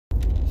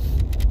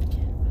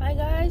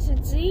guys,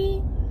 it's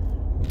Z.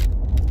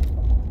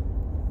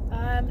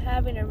 I'm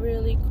having a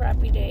really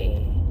crappy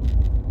day.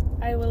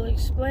 I will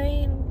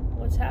explain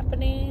what's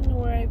happening,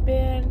 where I've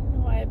been,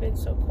 why I've been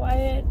so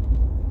quiet.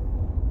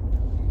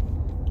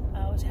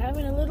 I was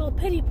having a little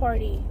pity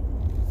party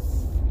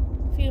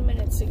a few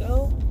minutes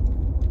ago,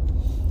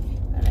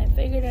 and I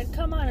figured I'd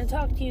come on and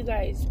talk to you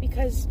guys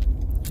because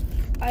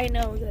I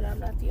know that I'm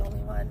not the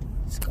only one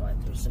that's going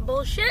through some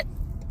bullshit.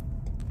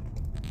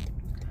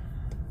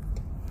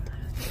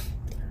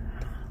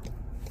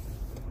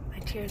 My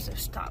tears have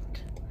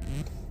stopped.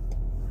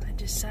 I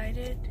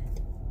decided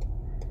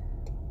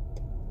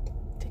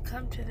to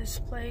come to this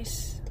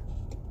place,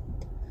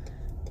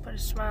 put a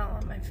smile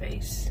on my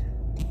face.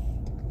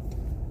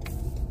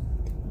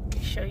 Let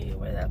me show you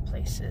where that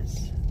place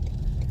is.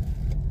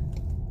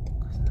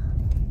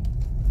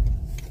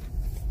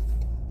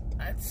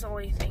 That's the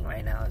only thing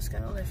right now that's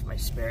gonna lift my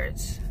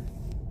spirits.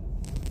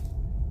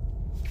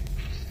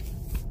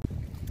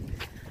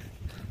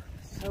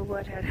 So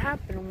what had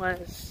happened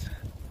was,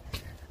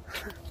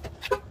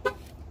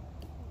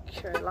 make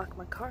sure I lock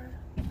my car.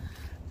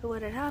 So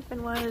what had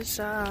happened was,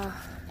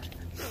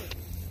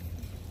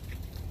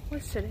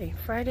 what's today?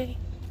 Friday?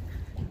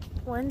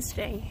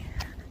 Wednesday.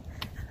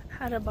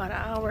 Had about an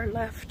hour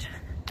left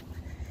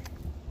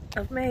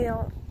of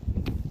mail,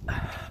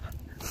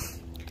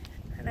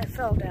 and I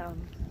fell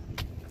down.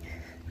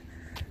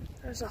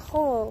 There's a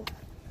hole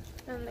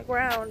in the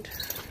ground,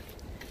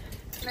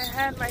 and I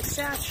had my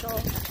satchel.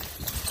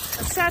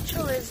 A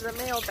satchel is the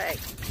mail bag.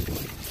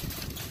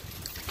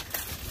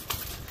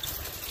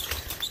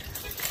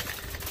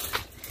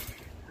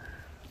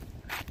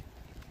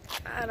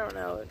 I don't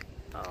know, it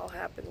all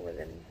happened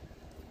within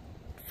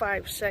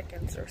 5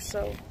 seconds or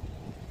so.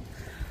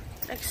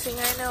 Next thing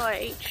I know, I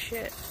ate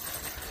shit.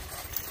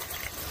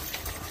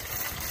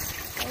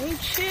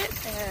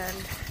 And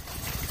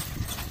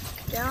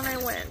down I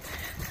went.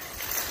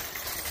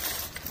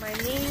 My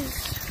knees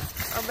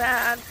are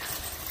bad.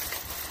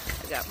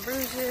 I got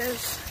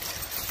bruises.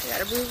 I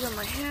got a bruise on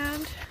my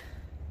hand.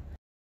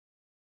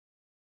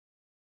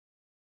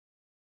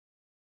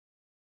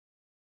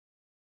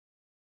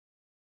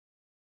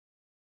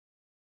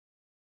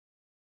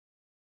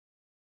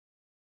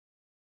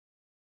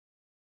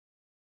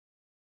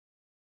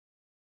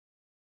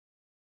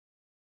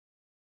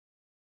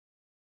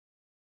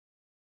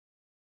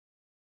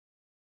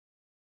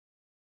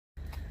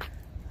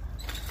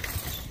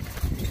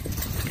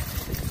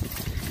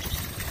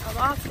 I'm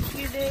off a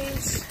few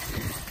days.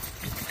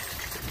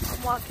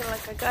 I'm walking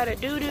like I got a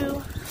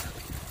doo-doo.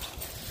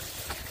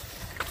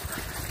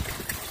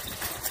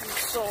 I'm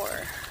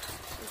sore.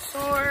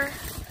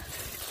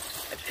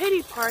 The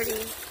pity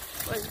party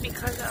was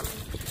because I'm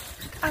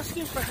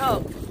asking for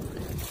help.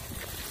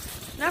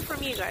 Not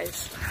from you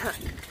guys.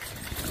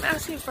 I'm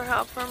asking for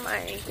help from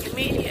my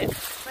immediate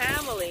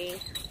family,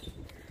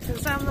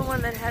 since I'm the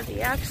one that had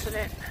the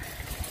accident.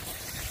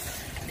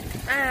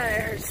 And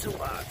it hurts to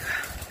walk.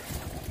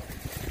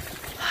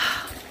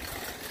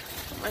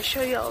 I'm going to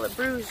show you all the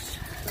bruise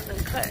and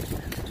the cut.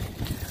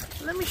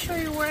 Let me show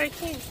you where I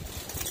came.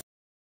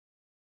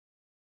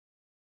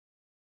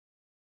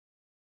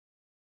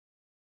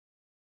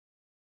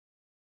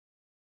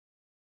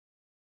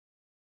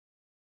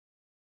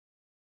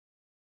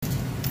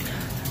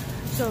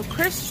 So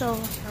Crystal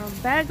from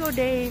Bag O'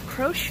 Day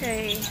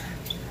Crochet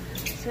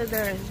said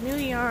there is new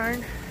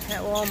yarn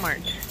at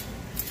Walmart.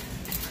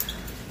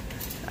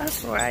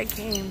 That's where I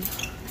came.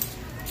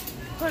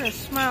 Put a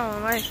smile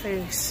on my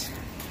face.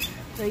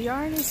 The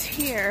yarn is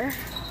here,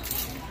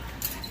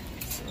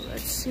 so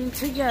let's see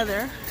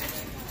together.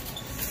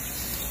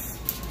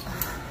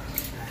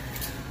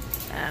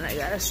 And I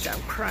gotta stop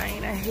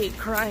crying. I hate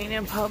crying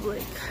in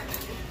public.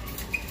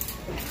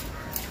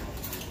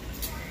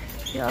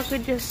 If y'all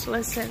could just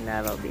listen,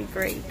 that'll be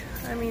great.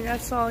 I mean,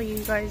 that's all you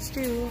guys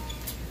do.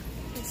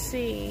 Let's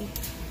see.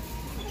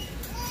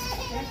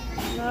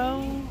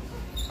 Hello.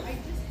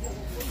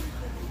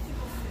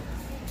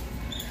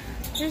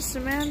 Here's the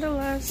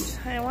mandalas.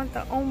 I want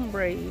the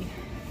ombre.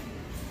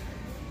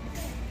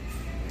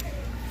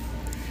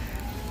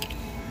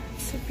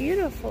 It's a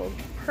beautiful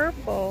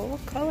purple.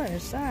 What color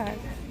is that?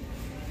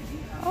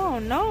 Oh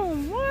no,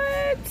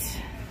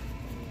 what?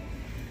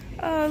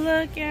 Oh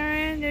look,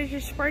 Aaron, there's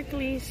your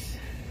sparklies.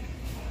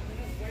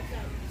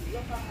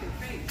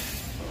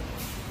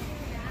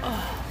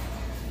 Oh.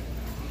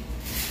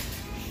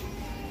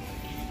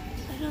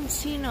 I don't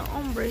see no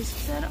ombres.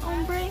 Is that an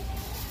ombre?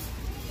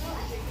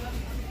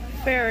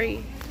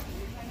 Fairy.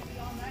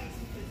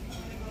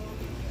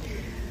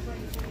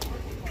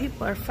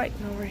 People are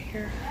fighting over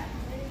here.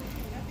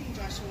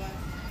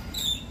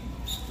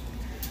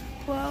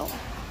 Well,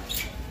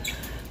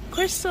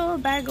 Crystal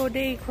Bag O'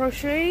 Day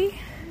Crochet.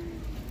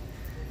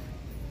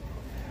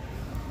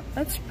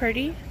 That's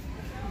pretty.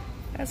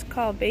 That's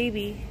called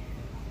Baby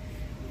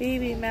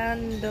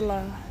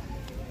Mandala.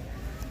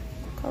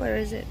 What color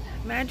is it?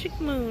 Magic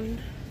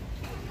Moon.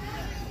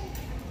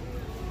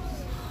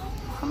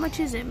 How much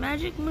is it?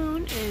 Magic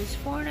Moon is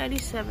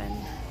 $4.97.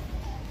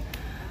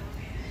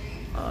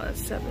 Oh, that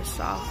stuff is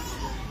soft.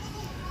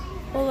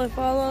 Well, if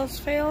all else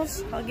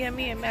fails, I'll get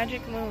me a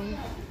magic moon.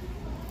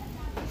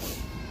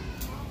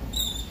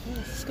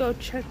 Let's go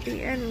check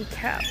the end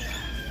cap.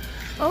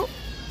 Oh,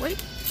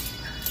 wait.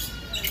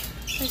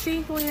 I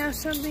think we have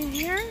something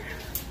here.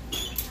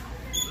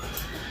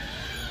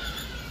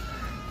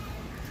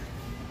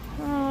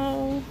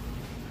 Oh,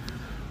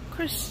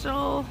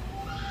 crystal.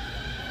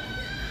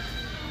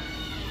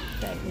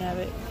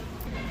 Dagnabbit.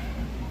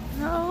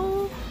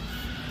 No.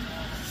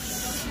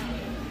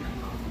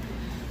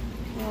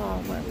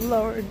 Oh, my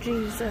Lord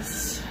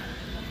Jesus.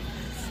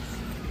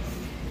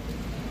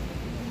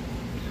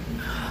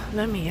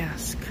 Let me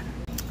ask.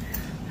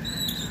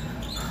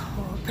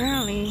 Well,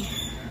 apparently,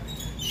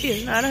 she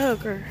is not a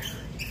hooker.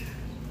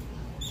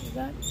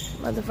 That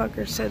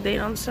motherfucker said they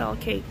don't sell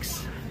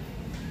cakes.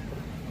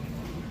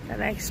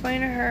 And I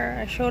explained to her,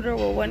 I showed her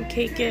what one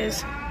cake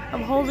is.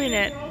 I'm holding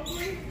it.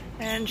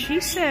 And she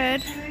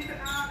said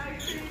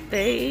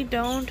they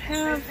don't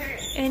have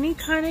any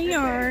kind of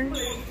yarn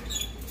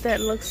that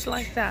looks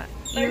like that,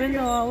 even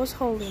though I was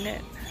holding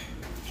it.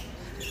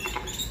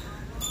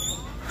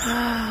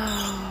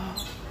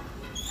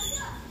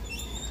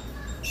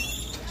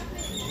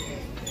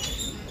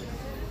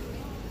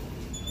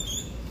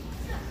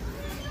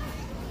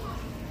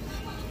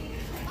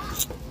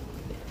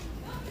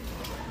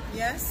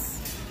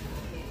 Yes.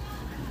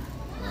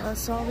 Well,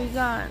 that's all we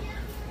got.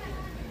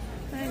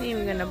 I ain't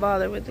even gonna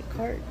bother with the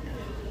cart.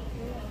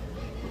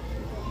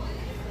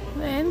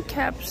 The end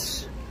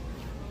caps.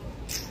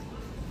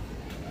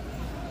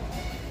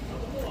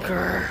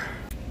 Grr.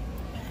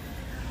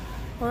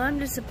 Well, I'm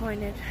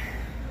disappointed.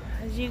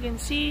 As you can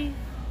see,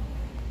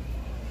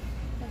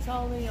 that's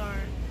all the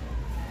yarn.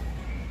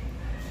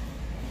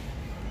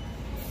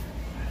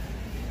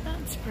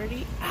 That's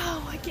pretty.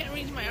 Ow, I can't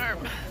reach my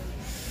arm.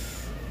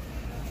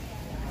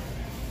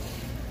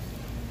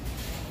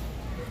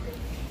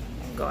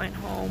 I'm going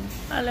home.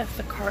 I left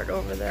the cart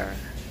over there.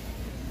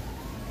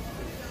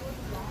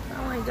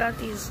 I only got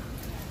these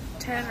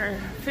 10 or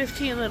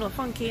 15 little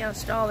funky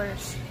ass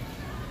dollars.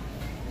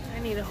 I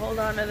need to hold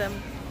on to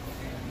them.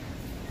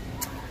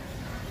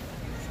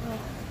 So,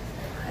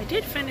 I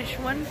did finish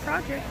one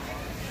project.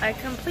 I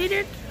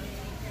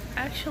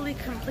actually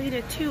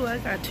completed two. I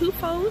got 2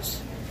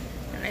 foes,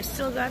 and I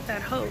still got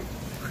that hoe.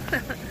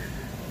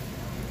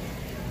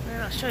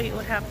 And I'll show you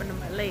what happened to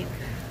my leg.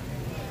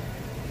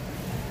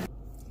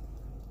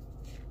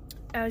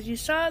 As you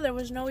saw, there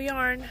was no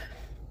yarn.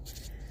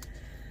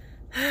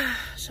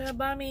 So I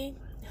bought me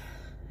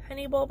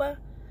honey boba,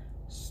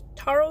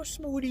 taro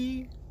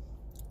smoothie.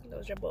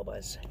 Those are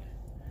bobas.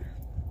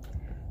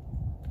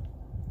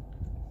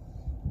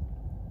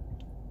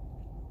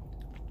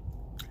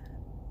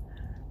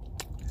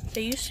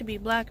 They used to be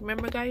black,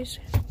 remember guys?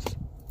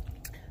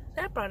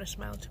 That brought a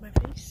smile to my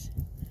face.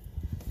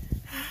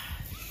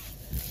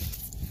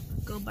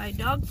 Go buy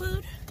dog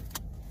food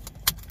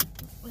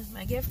with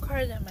my gift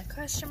card that my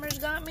customers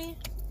got me.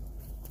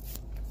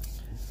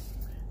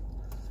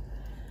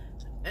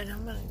 And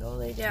I'm gonna go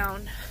lay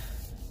down.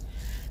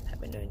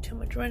 I've been doing too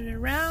much running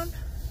around.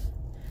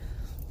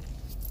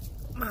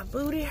 My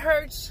booty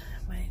hurts.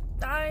 My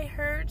thigh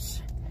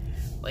hurts.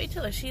 Wait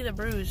till I see the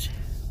bruise.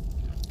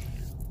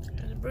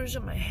 The bruise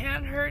on my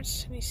hand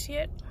hurts. Can you see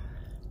it?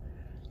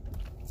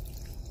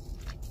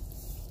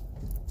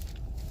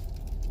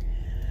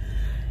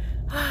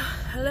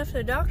 I left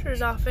the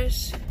doctor's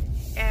office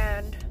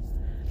and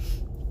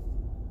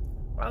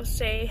I'll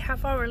say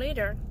half hour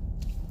later,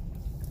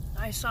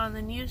 I saw in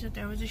the news that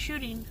there was a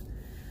shooting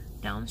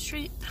down the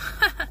street.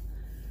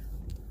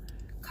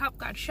 Cop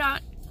got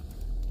shot.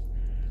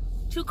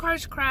 2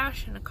 cars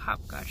crashed and a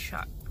cop got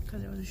shot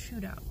because there was a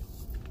shootout.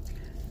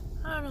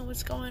 I don't know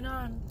what's going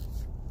on.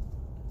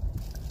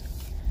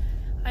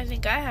 I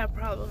think I have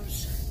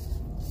problems.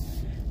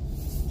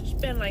 There's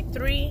been like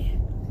 3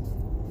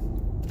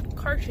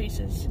 car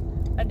chases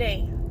a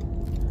day.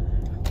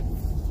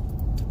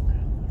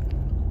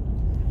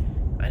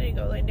 I need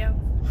to go lay down.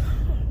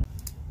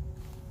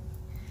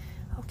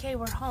 Okay,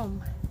 we're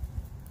home.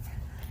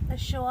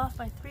 Let's show off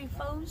my 3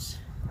 foes.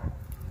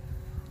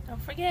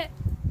 Don't forget,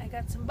 I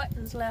got some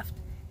buttons left.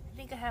 I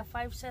think I have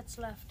 5 sets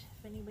left.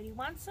 If anybody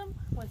wants them,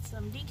 with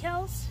some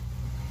decals.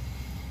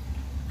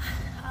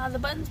 The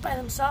buttons by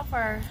themselves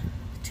are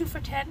 2 for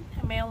 $10.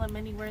 I mail them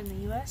anywhere in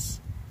the US.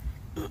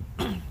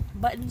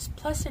 Buttons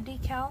plus a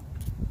decal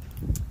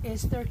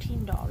is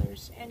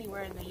 $13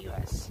 anywhere in the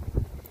US.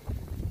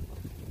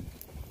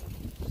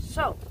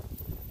 So,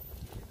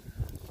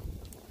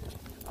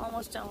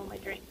 almost done with my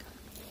drink.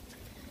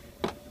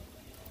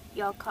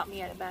 Y'all caught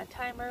me at a bad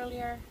time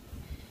earlier.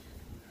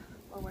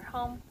 Well, we're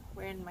home.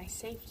 We're in my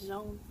safe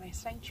zone, my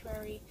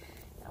sanctuary.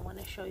 I want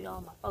to show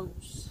y'all my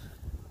foes.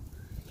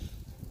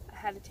 I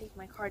had to take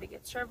my car to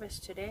get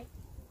serviced today.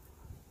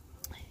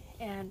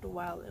 And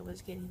while it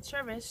was getting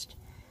serviced,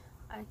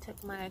 I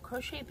took my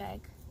crochet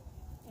bag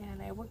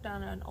and I worked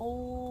on an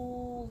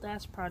old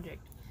ass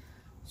project.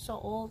 So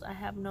old, I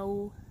have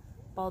no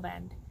ball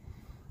band.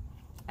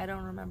 I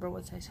don't remember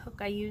what size hook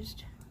I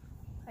used.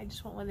 I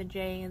just went with a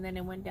J and then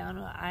it went down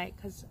to an I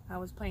because I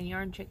was playing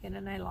yarn chicken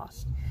and I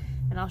lost.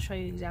 and I'll show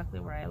you exactly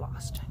where I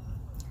lost.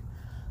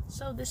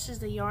 So this is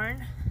the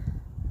yarn,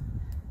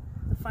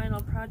 the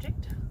final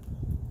project.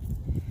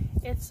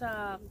 It's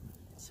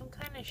some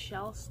kind of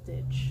shell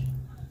stitch.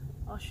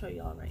 I'll show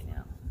you all right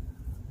now.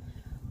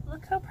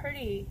 Look how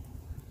pretty,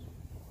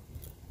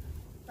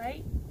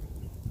 right?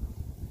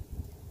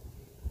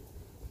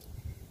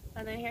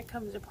 And then here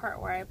comes the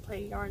part where I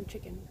play yarn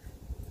chicken.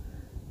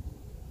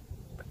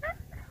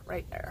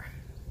 Right there.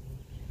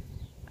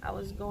 I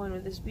was going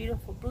with this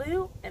beautiful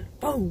blue and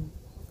boom,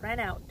 ran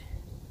out.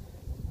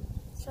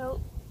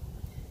 So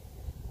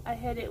I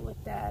hit it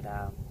with that,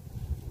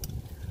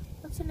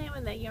 what's the name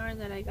of that yarn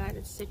that I got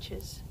at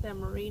Stitches? The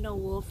merino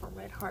wool from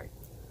Red Heart.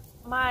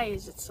 My,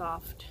 is it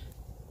soft.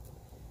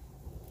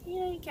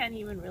 Yeah, you can't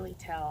even really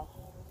tell.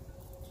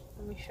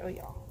 Let me show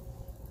y'all.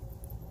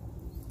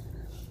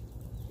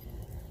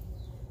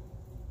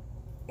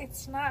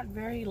 It's not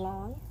very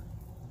long,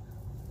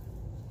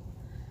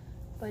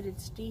 but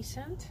it's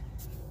decent.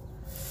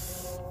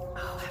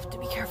 Oh, I have to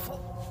be careful.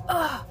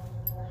 Oh.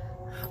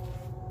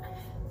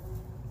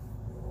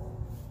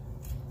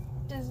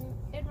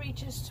 It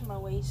reaches to my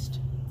waist.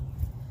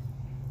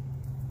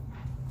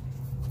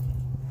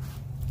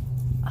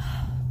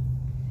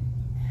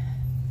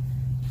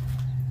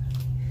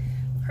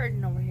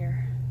 Hurting over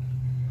here.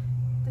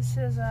 This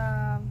is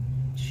a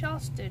shell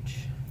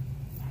stitch.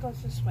 It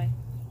goes this way.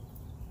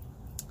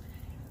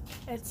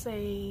 It's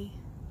a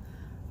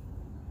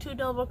 2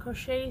 double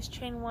crochets,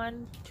 chain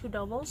 1, 2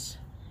 doubles.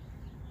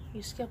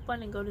 You skip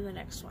one and go to the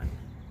next one.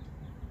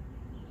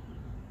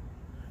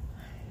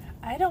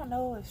 I don't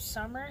know if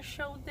Summer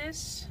showed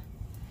this,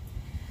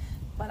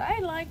 but I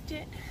liked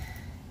it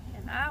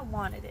and I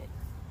wanted it,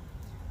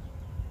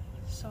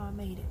 so I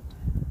made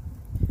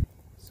it.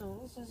 So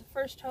this is the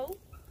first hoe.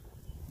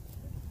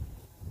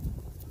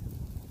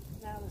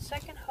 Now the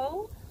second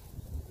hoe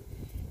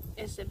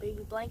is the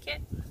baby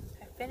blanket.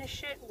 I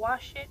finish it,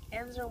 wash it,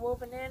 ends are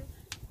woven in.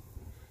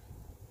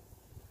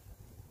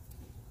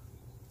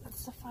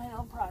 That's the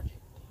final project.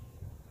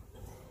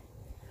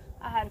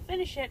 I had to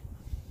finish it.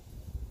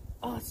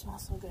 Oh, it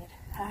smells so good.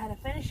 I had to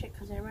finish it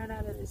because I ran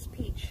out of this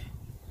peach.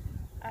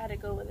 I had to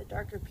go with a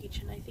darker peach,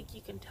 and I think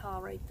you can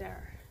tell right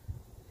there.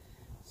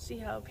 See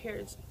how up here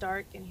it's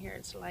dark and here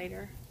it's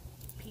lighter?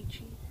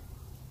 Peachy.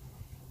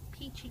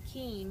 Peachy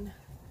keen.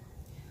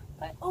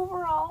 But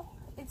overall,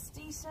 it's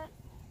decent.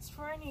 It's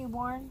for a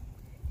newborn.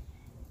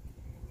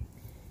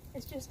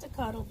 It's just a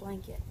cuddle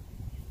blanket.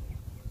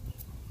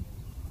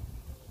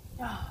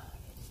 Oh,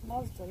 it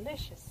smells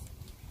delicious.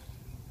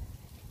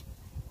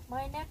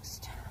 My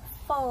next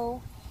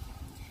faux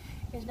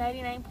is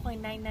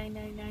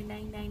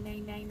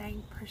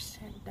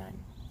 99.9999999% done.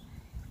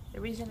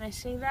 The reason I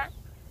say that,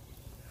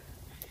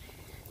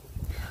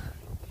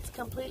 it's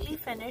completely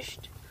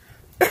finished.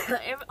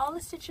 All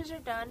the stitches are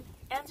done,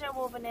 ends are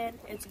woven in,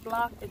 it's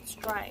blocked, it's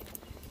dried.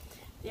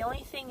 The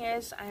only thing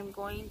is I'm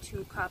going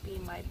to copy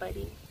my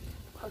buddy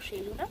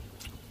Crochet Luna.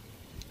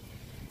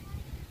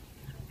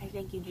 I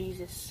thank you,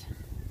 Jesus.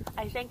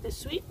 I thank the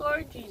sweet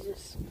Lord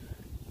Jesus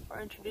for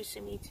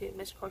introducing me to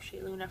Miss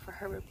Crochet Luna, for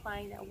her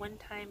replying that one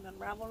time on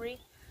Ravelry.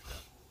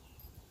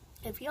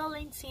 If y'all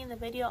ain't seen the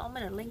video, I'm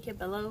going to link it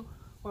below,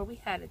 where we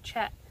had a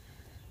chat,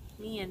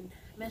 me and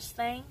Miss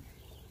Thang.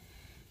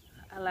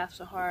 I laughed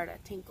so hard I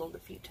tinkled a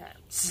few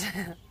times.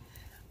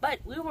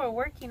 But we were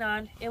working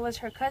on, it was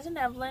her cousin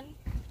Evelyn,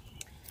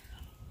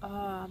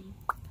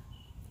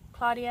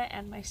 Claudia,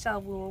 and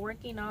myself. We were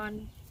working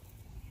on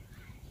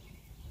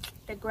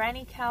the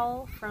granny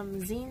cowl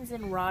from Zines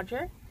and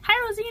Roger.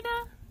 Hi,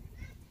 Rosina!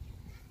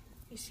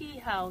 You see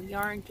how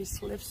yarn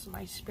just lifts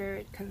my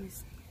spirit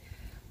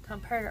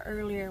compared to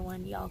earlier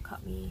when y'all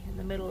caught me in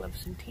the middle of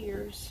some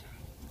tears.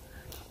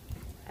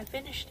 I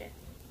finished it.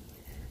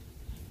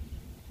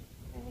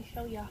 Let me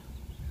show y'all.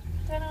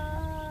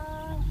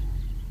 Ta-da!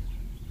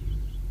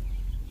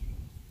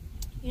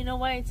 You know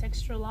why it's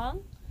extra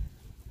long?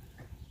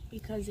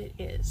 Because it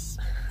is.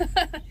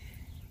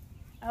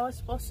 I was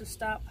supposed to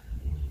stop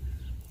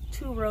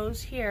 2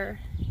 rows here,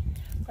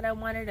 but I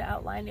wanted to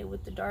outline it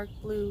with the dark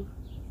blue,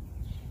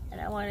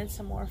 and I wanted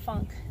some more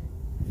funk.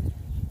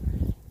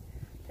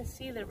 To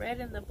see, the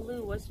red and the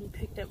blue wasn't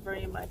picked up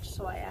very much,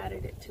 so I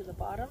added it to the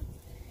bottom.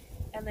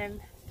 And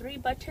then 3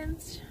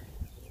 buttons,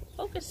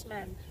 focus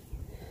men.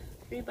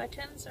 3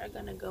 buttons are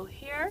gonna go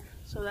here,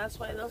 so that's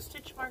why those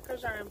stitch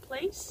markers are in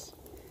place.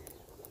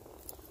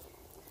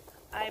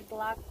 I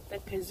blocked the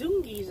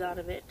kazungis out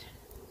of it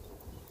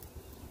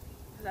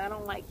because I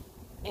don't like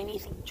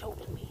anything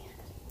choking me.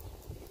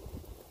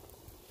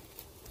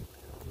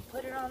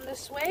 Put it on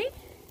this way.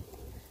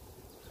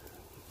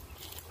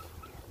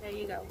 There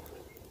you go.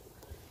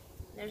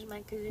 There's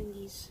my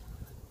kazungis.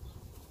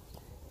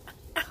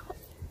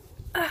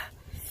 Ow!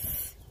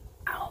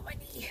 Ow, my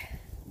knee.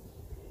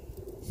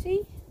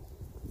 See?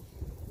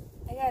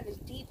 I got a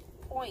deep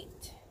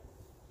point.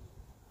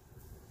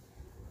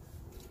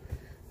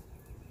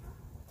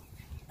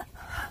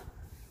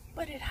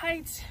 But it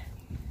hides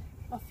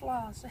my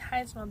flaws. It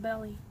hides my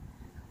belly.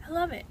 I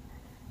love it.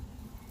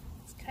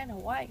 It's kind of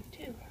white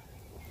too.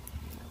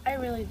 I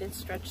really did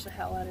stretch the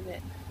hell out of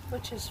it,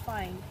 which is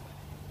fine,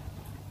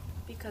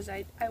 because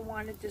I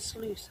wanted this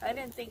loose. I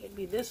didn't think it'd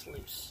be this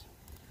loose.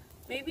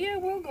 Maybe I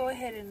will go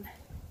ahead and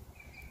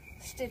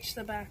stitch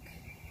the back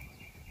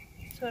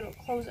so it'll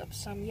close up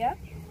some, yeah?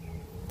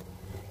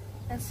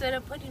 Instead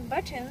of putting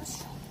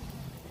buttons,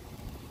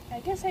 I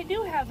guess I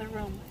do have the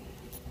room,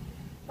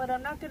 but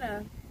I'm not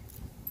gonna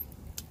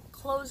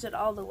close it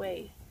all the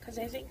way, because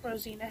I think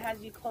Rosina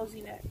has you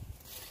closing it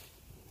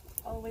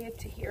all the way up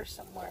to here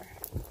somewhere.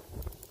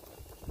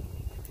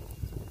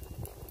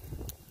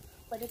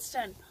 But it's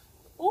done.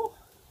 Oh,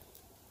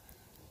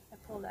 I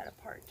pulled that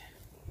apart.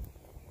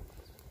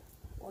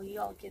 Well,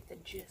 y'all get the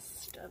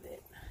gist of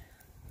it.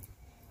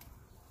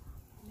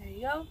 There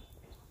you go.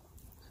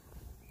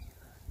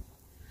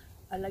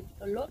 I like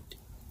it a lot.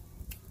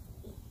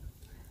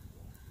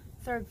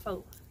 Third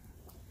faux.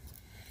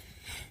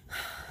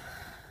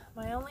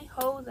 My only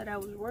hoe that I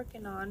was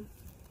working on.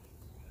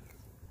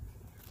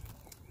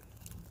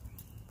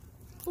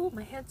 Oh,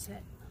 my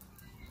headset.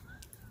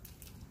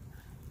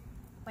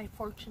 My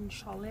fortune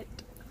shawlet.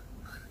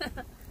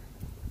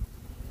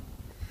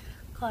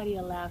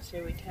 Claudia laughs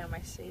every time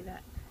I say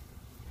that.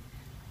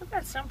 I've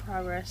got some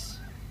progress.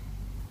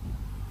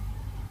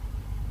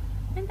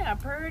 Isn't that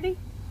pretty?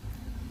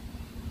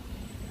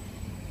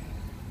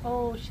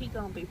 Oh, she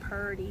gonna be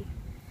pretty.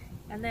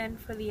 And then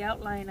for the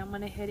outline, I'm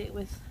gonna hit it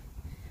with,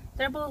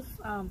 they're both,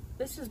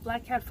 this is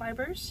Black Cat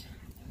Fibers,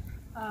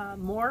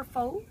 more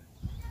faux,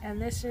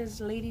 and this is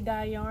Lady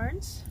Dye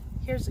Yarns.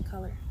 Here's the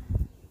color,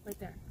 right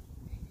there.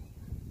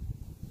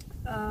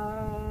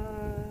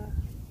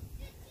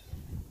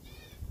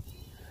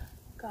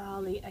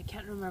 Golly, I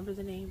can't remember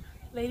the name.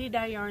 Lady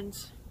Dye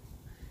Yarns.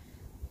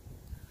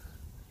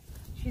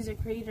 She's a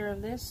creator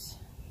of this.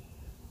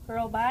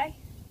 Girl Bye.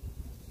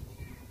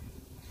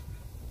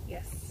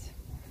 Yes.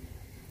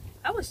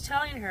 I was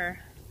telling her,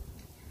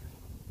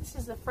 this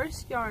is the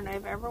first yarn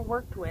I've ever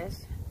worked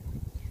with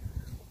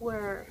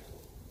where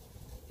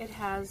it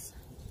has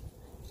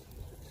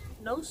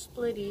no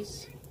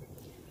splitties,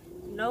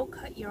 no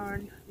cut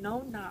yarn,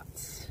 no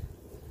knots.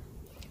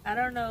 I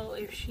don't know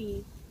if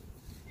she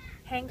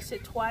hanks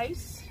it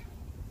twice,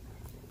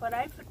 but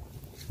I've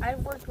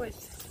worked with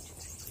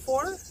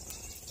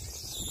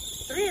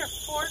 3 or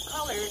 4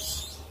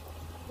 colors.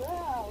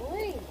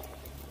 Golly.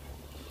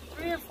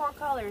 3 or 4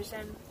 colors,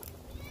 and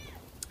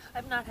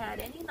I've not had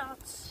any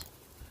knots.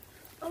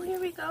 Oh, here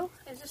we go.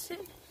 Is this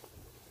it?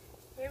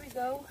 Here we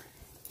go.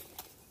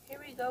 Here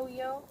we go,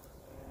 yo.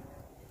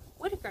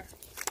 Whitaker.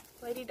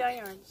 Lady Dye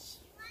Yarns.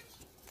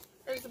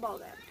 There's the ball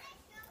end.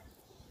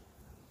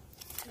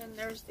 And then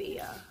there's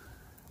the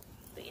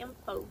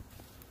info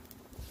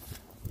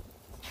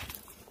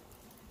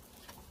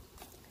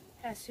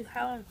as to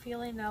how I'm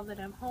feeling now that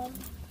I'm home.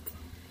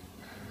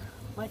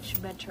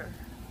 Much better.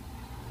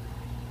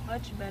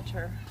 Much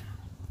better.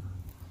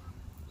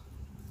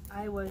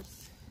 I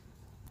was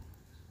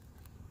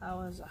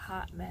a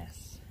hot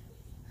mess.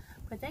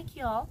 But thank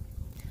you all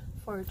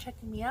for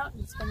checking me out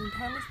and spending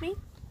time with me.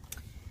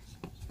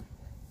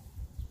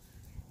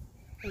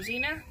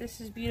 Rosina, this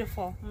is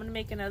beautiful. I'm gonna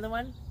make another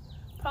one.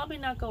 Probably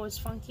not go as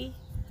funky.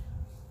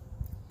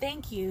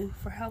 Thank you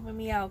for helping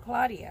me out,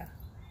 Claudia,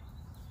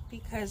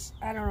 because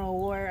I don't know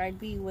where I'd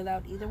be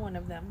without either one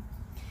of them.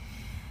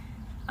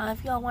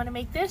 If y'all want to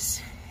make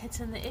this, it's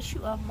in the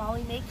issue of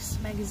Molly Makes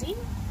magazine.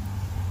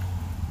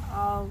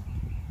 I'll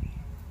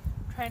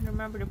try and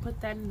remember to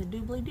put that in the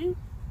doobly-doo.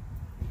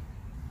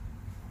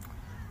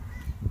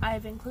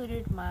 I've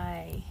included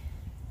my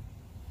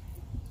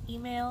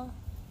email.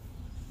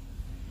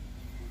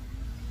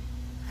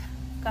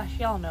 Gosh,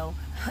 y'all know.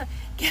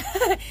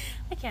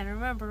 I can't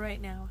remember right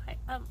now.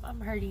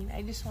 I'm hurting.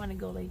 I just want to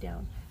go lay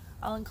down.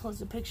 I'll enclose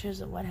the pictures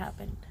of what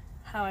happened,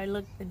 how I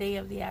looked the day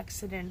of the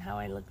accident, and how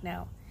I look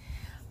now.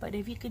 But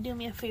if you could do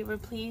me a favor,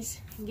 please,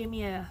 and give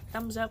me a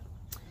thumbs up,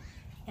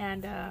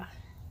 and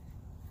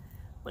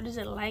what is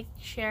it, like,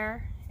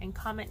 share, and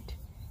comment,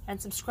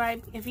 and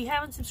subscribe. If you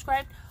haven't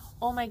subscribed,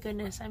 oh my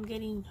goodness, I'm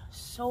getting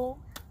so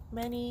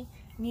many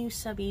new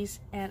subbies,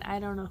 and I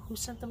don't know who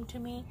sent them to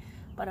me,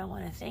 but I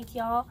want to thank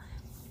y'all.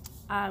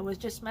 I was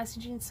just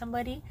messaging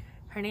somebody.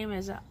 Her name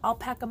is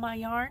Alpaca My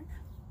Yarn,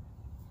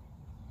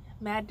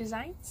 Mad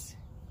Designs.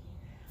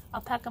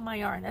 Alpaca My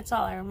Yarn. That's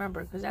all I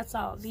remember, because that's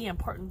all the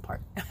important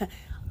part.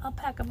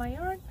 Alpaca My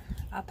Yarn.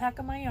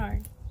 Alpaca My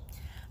Yarn.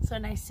 So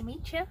nice to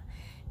meet you.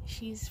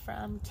 She's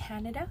from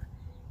Canada.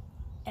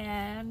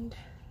 And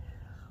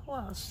who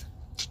else?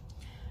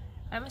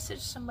 I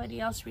messaged somebody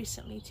else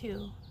recently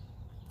too.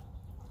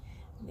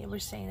 They were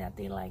saying that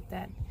they like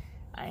that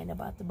I ain't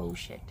about the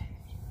bullshit.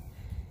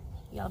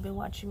 Y'all been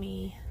watching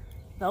me.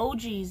 The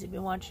OGs have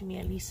been watching me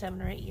at least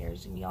 7 or 8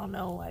 years, and y'all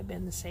know I've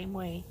been the same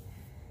way.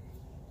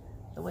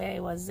 The way I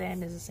was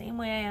then is the same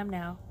way I am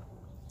now.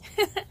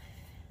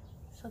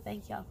 So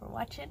thank y'all for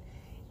watching,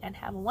 and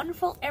have a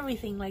wonderful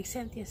everything, like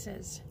Cynthia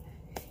says.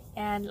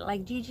 And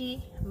like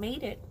Gigi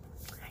made it.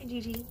 Hi,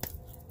 Gigi.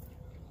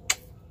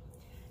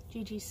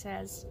 Gigi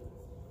says,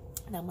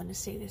 and I'm going to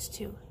say this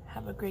too,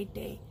 have a great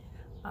day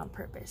on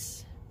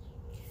purpose.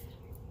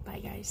 Bye. Bye,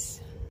 guys.